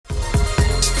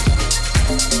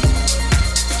Hi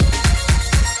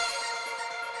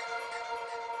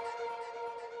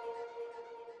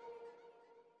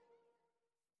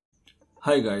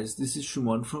guys, this is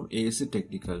Shuman from ASA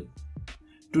Technical.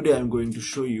 Today I am going to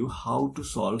show you how to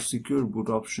solve secure boot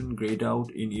option grayed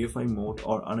out in UEFI mode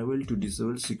or unable to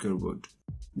disable secure boot.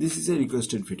 This is a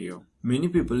requested video. Many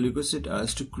people requested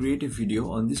us to create a video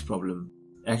on this problem.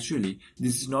 Actually,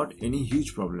 this is not any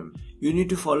huge problem. You need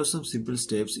to follow some simple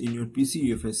steps in your PC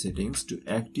UEFI settings to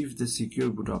activate the secure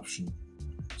boot option.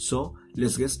 So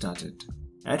let's get started.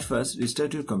 At first,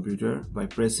 restart your computer by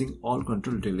pressing Alt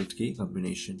Ctrl Delete key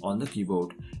combination on the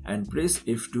keyboard and press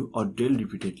F2 or Del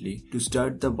repeatedly to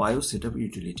start the BIOS setup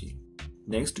utility.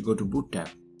 Next, go to Boot tab.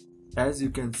 As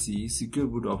you can see, Secure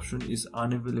Boot option is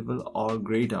unavailable or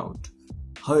grayed out.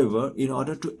 However, in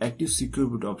order to activate Secure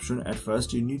Boot option, at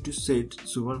first you need to set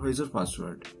supervisor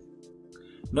password.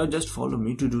 Now just follow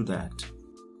me to do that.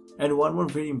 And one more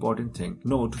very important thing,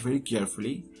 note very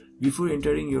carefully. Before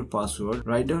entering your password,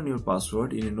 write down your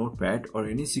password in a notepad or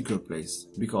any secure place,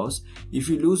 because if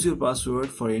you lose your password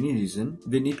for any reason,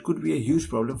 then it could be a huge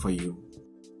problem for you.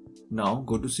 Now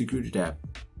go to Security tab.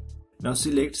 Now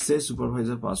select Set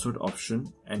Supervisor Password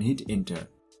option and hit Enter.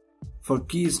 For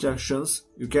key instructions,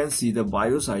 you can see the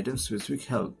BIOS item specific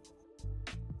help.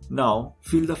 Now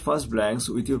fill the first blanks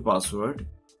with your password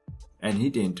and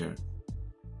hit Enter.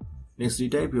 Next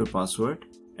retype your password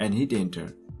and hit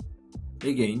Enter.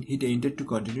 Again, hit Enter to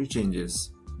continue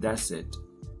changes. That's it.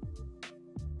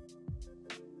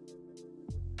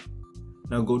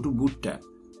 Now go to Boot tab.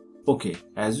 Okay,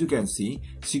 as you can see,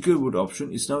 Secure Boot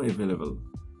option is now available.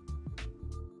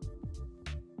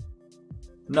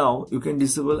 Now you can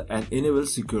disable and enable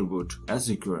Secure Boot as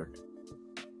required.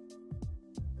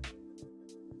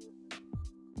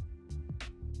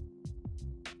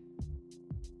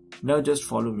 Now just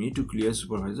follow me to clear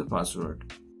supervisor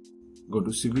password. Go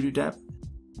to Security tab.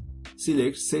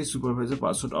 Select Set Supervisor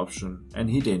Password option and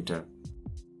hit Enter.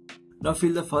 Now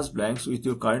fill the first blanks with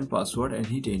your current password and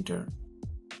hit Enter.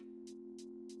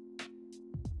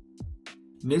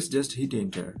 Next just hit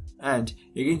Enter and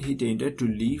again hit Enter to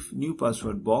leave new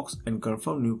password box and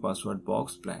confirm new password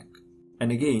box blank.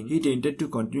 And again hit Enter to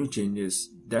continue changes.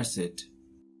 That's it.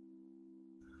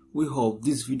 We hope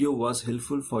this video was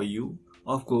helpful for you.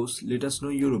 Of course, let us know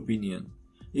your opinion.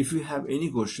 If you have any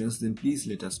questions, then please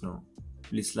let us know.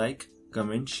 Please like,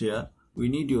 comment, share. We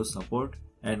need your support.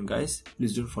 And guys,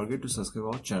 please don't forget to subscribe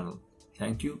our channel.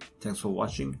 Thank you. Thanks for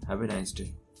watching. Have a nice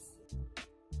day.